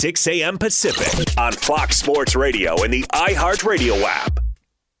 Eastern, 6 a.m. Pacific on Fox Sports Radio and the iHeartRadio app.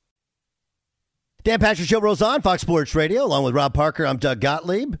 Dan Patrick Show rolls on Fox Sports Radio along with Rob Parker. I'm Doug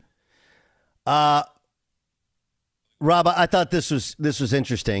Gottlieb. Rob, I thought this was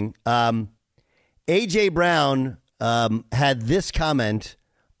interesting. A.J. Brown had this comment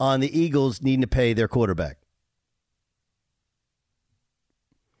on the Eagles needing to pay their quarterback.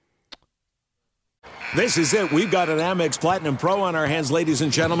 This is it. We've got an Amex Platinum Pro on our hands, ladies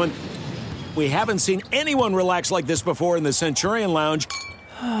and gentlemen. We haven't seen anyone relax like this before in the Centurion Lounge.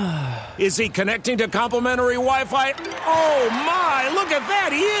 Is he connecting to complimentary Wi-Fi? Oh, my. Look at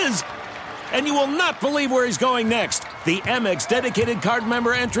that. He is. And you will not believe where he's going next. The Amex dedicated card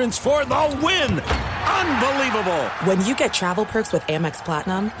member entrance for the win. Unbelievable. When you get travel perks with Amex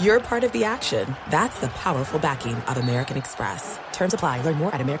Platinum, you're part of the action. That's the powerful backing of American Express. Terms apply. Learn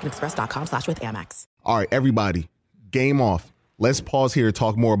more at americanexpress.com/withAmex. All right, everybody, game off. Let's pause here to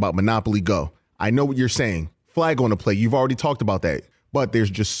talk more about Monopoly Go. I know what you're saying. Flag on the play. You've already talked about that. But there's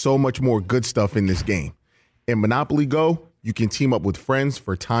just so much more good stuff in this game. In Monopoly Go, you can team up with friends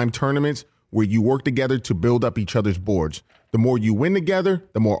for timed tournaments where you work together to build up each other's boards. The more you win together,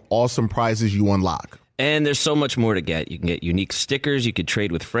 the more awesome prizes you unlock. And there's so much more to get. You can get unique stickers. You could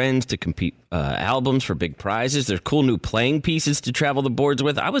trade with friends to compete albums for big prizes. There's cool new playing pieces to travel the boards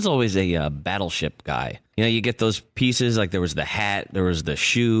with. I was always a battleship guy. You know, you get those pieces, like there was the hat, there was the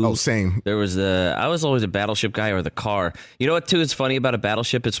shoe. Oh, same. I was always a battleship guy, or the car. You know what, too, is funny about a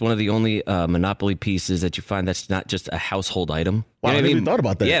battleship? It's one of the only Monopoly pieces that you find that's not just a household item. Wow, you know I never even thought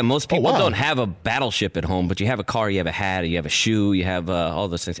about that. Yeah, most people don't have a battleship at home, but you have a car, you have a hat, you have a shoe, you have all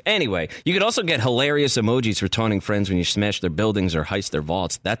those things. Anyway, you could also get hilarious emojis for taunting friends when you smash their buildings or heist their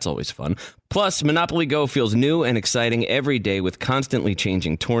vaults. That's always fun. Plus, Monopoly Go feels new and exciting every day with constantly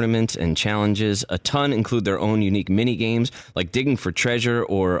changing tournaments and challenges. A ton include their own unique mini games, like digging for treasure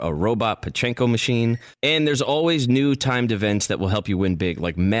or a robot Pachinko machine. And there's always new timed events that will help you win big,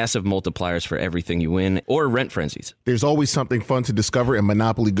 like massive multipliers for everything you win, or rent frenzies. There's always something fun to discover in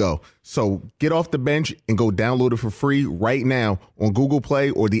Monopoly Go. So get off the bench and go download it for free right now on Google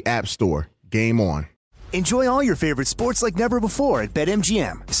Play or the App Store. Game on. Enjoy all your favorite sports like never before at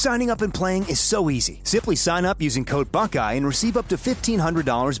BetMGM. Signing up and playing is so easy. Simply sign up using code Buckeye and receive up to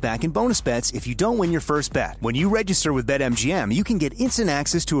 $1,500 back in bonus bets if you don't win your first bet. When you register with BetMGM, you can get instant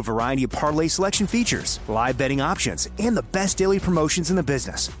access to a variety of parlay selection features, live betting options, and the best daily promotions in the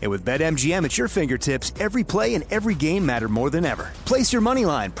business. And with BetMGM at your fingertips, every play and every game matter more than ever. Place your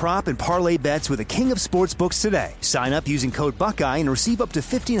moneyline, prop, and parlay bets with the king of sportsbooks today. Sign up using code Buckeye and receive up to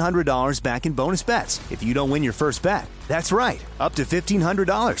 $1,500 back in bonus bets if you don't win your first bet. That's right, up to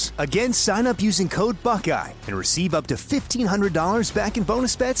 $1,500. Again, sign up using code Buckeye and receive up to $1,500 back in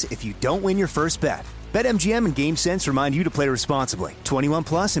bonus bets if you don't win your first bet. BetMGM and GameSense remind you to play responsibly. 21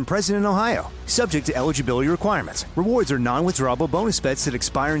 plus and present in Ohio. Subject to eligibility requirements. Rewards are non-withdrawable bonus bets that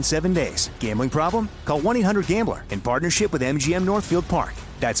expire in 7 days. Gambling problem? Call 1-800-GAMBLER in partnership with MGM Northfield Park.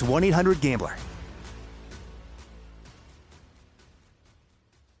 That's 1-800-GAMBLER.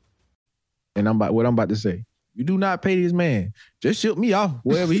 And what I'm about to say. You do not pay this man. Just ship me off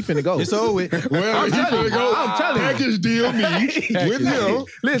wherever he finna go. It's over with. I'm telling you. Package deal me with him.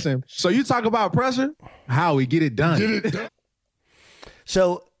 Listen, so you talk about pressure, how we get it done.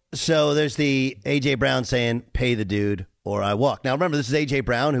 So there's the A.J. Brown saying, pay the dude or I walk. Now, remember, this is A.J.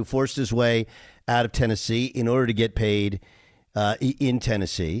 Brown who forced his way out of Tennessee in order to get paid in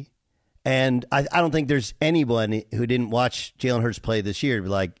Tennessee. And I don't think there's anyone who didn't watch Jalen Hurts play this year to be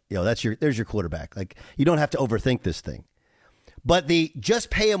like, there's your quarterback. Like, you don't have to overthink this thing. But the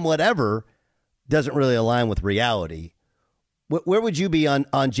just pay him whatever doesn't really align with reality. Where would you be on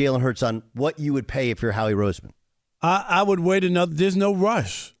Jalen Hurts on what you would pay if you're Howie Roseman? I would wait another. There's no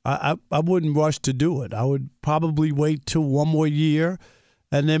rush. I wouldn't rush to do it. I would probably wait till one more year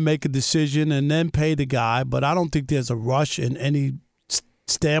and then make a decision and then pay the guy. But I don't think there's a rush in any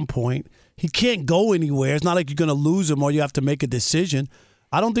standpoint. He can't go anywhere. It's not like you're going to lose him or you have to make a decision.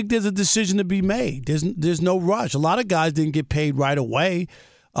 I don't think there's a decision to be made. There's no rush. A lot of guys didn't get paid right away.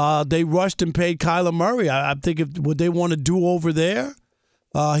 They rushed and paid Kyler Murray. I think would they want to do over there?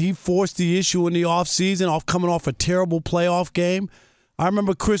 He forced the issue in the offseason, coming off a terrible playoff game. I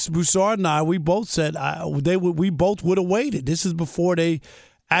remember Chris Broussard and I, we both said we both would have waited. This is before they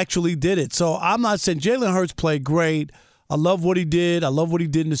actually did it. So I'm not saying Jalen Hurts played great. I love what he did. I love what he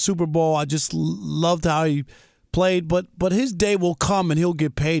did in the Super Bowl. I just loved how he played. But his day will come and he'll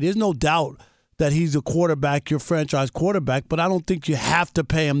get paid. There's no doubt that he's a quarterback, your franchise quarterback, but I don't think you have to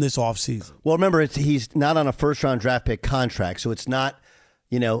pay him this offseason. Well, remember, he's not on a first-round draft pick contract, so it's not,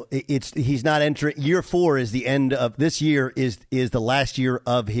 he's not entering. Year 4 is the end of this year is the last year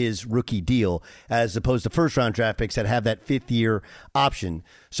of his rookie deal, as opposed to first-round draft picks that have that 5th-year option.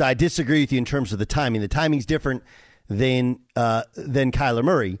 So I disagree with you in terms of the timing. The timing's different than Kyler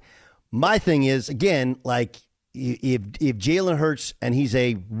Murray. My thing is, again, like if Jalen Hurts, and he's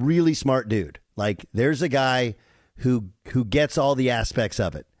a really smart dude, like there's a guy who gets all the aspects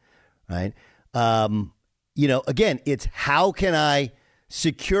of it, right? Again, it's how can I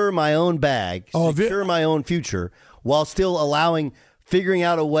secure my own bag, secure my own future, while still figuring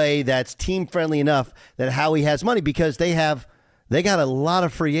out a way that's team friendly enough that Howie has money, because they got a lot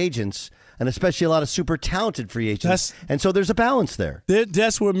of free agents. And especially a lot of super talented free agents. And so there's a balance there.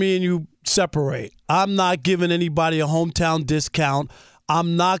 That's where me and you separate. I'm not giving anybody a hometown discount.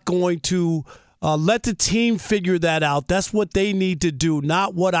 I'm not going to let the team figure that out. That's what they need to do,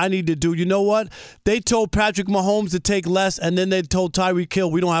 not what I need to do. You know what? They told Patrick Mahomes to take less, and then they told Tyreek Hill,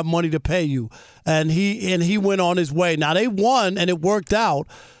 we don't have money to pay you. And he went on his way. Now, they won, and it worked out.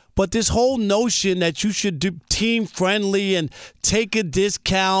 But this whole notion that you should do team friendly and take a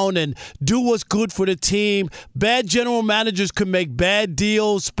discount and do what's good for the team. Bad general managers could make bad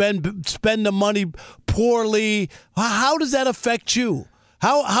deals, spend the money poorly. How does that affect you?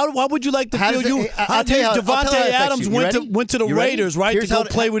 How would you like to feel? Devontae Adams went to the Raiders, right, to go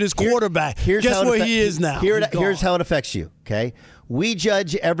play with his quarterback. Guess where he is now? Here's how it affects you, okay? We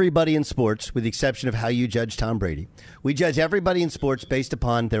judge everybody in sports, with the exception of how you judge Tom Brady. We judge everybody in sports based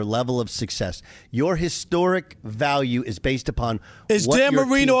upon their level of success. Your historic value is based upon Is Dan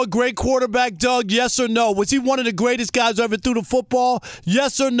Marino a great quarterback, Doug? Yes or no? Was he one of the greatest guys who ever threw the football?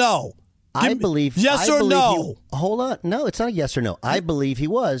 Yes or no? Yes or no? Hold on. No, it's not a yes or no. I believe he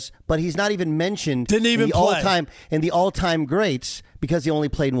was, but he's not even mentioned in the all-time greats, because he only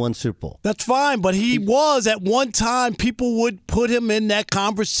played in one Super Bowl. That's fine, but he was at one time. People would put him in that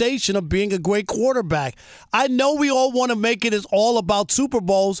conversation of being a great quarterback. I know we all want to make it as all about Super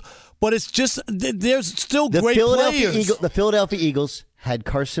Bowls, but it's just there's still great players. The Philadelphia Eagles had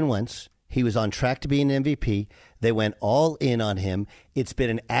Carson Wentz. He was on track to be an MVP. They went all in on him. It's been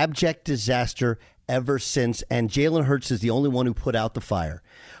an abject disaster ever since, and Jalen Hurts is the only one who put out the fire.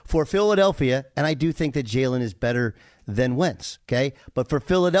 For Philadelphia, and I do think that Jalen is better than Wentz, okay? But for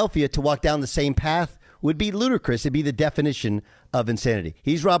Philadelphia to walk down the same path would be ludicrous. It'd be the definition of insanity.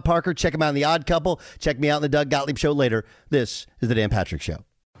 He's Rob Parker. Check him out in The Odd Couple. Check me out in the Doug Gottlieb Show later. This is The Dan Patrick Show.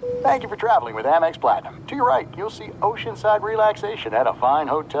 Thank you for traveling with Amex Platinum. To your right, you'll see oceanside relaxation at a fine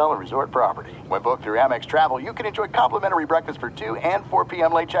hotel and resort property. When booked through Amex Travel, you can enjoy complimentary breakfast for 2 and 4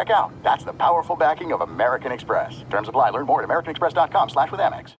 p.m. late checkout. That's the powerful backing of American Express. Terms apply. Learn more at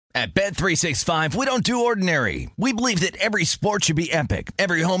americanexpress.com/withAmex. At Bet365, we don't do ordinary. We believe that every sport should be epic.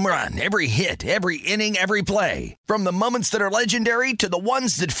 Every home run, every hit, every inning, every play. From the moments that are legendary to the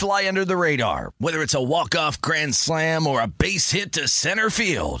ones that fly under the radar. Whether it's a walk-off grand slam or a base hit to center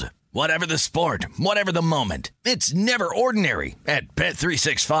field. Whatever the sport, whatever the moment. It's never ordinary at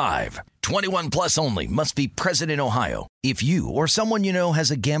Bet365. 21 plus only. Must be present in Ohio. If you or someone you know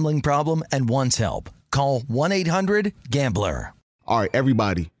has a gambling problem and wants help, call 1-800-GAMBLER. All right,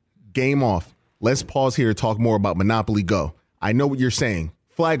 everybody. Game off. Let's pause here to talk more about Monopoly Go. I know what you're saying.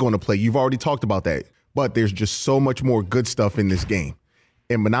 Flag on the play. You've already talked about that. But there's just so much more good stuff in this game.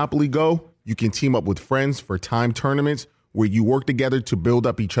 In Monopoly Go, you can team up with friends for timed tournaments where you work together to build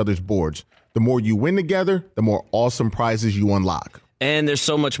up each other's boards. The more you win together, the more awesome prizes you unlock. And there's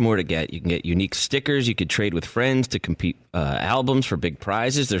so much more to get. You can get unique stickers. You could trade with friends to compete albums for big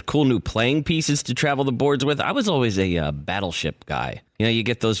prizes. There's cool new playing pieces to travel the boards with. I was always a Battleship guy. You know, you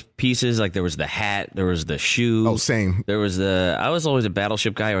get those pieces, like there was the hat, there was the shoe. Oh, same. I was always a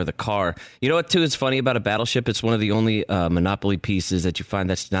Battleship guy, or the car. You know what, too, is funny about a Battleship? It's one of the only Monopoly pieces that you find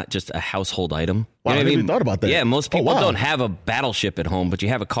that's not just a household item. Wow, You know I what never even thought about that. Yeah, most people Oh, wow. don't have a Battleship at home, but you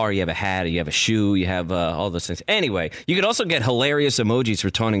have a car, you have a hat, you have a shoe, you have all those things. Anyway, you could also get hilarious emojis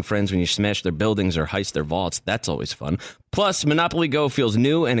for taunting friends when you smash their buildings or heist their vaults. That's always fun. Plus, Monopoly Go feels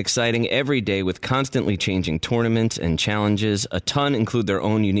new and exciting every day with constantly changing tournaments and challenges. A ton include their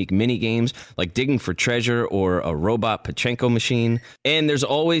own unique mini games like digging for treasure or a robot Pachinko machine. And there's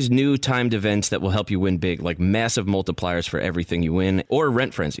always new timed events that will help you win big, like massive multipliers for everything you win or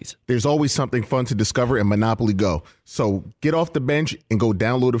rent frenzies. There's always something fun to discover in Monopoly Go. So get off the bench and go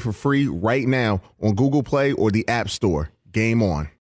download it for free right now on Google Play or the App Store. Game on.